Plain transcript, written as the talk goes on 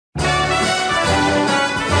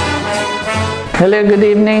Hello, good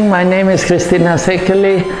evening. My name is Kristina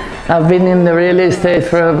Szekely. I've been in the real estate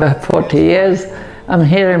for over 40 years. I'm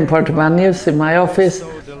here in Portomagnus in my office,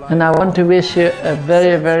 and I want to wish you a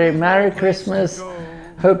very, very Merry Christmas.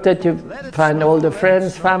 Hope that you find all the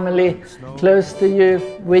friends, family close to you,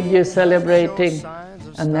 with you celebrating.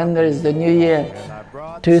 And then there is the new year.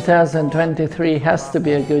 2023 has to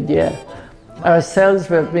be a good year. Ourselves,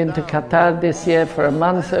 we've been to Qatar this year for a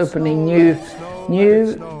month, opening new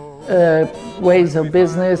ways of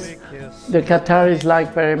business. The Qataris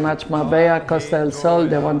like very much Marbella, Costa del Sol.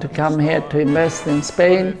 They want to come here to invest in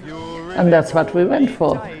Spain, and that's what we went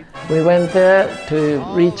for. We went there to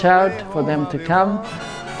reach out for them to come,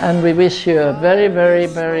 and we wish you a very, very,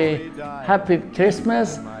 very happy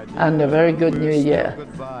Christmas and a very good New Year.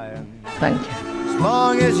 Thank you. As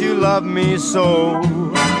long as you love me so,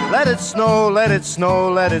 let it snow, let it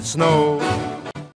snow, let it snow.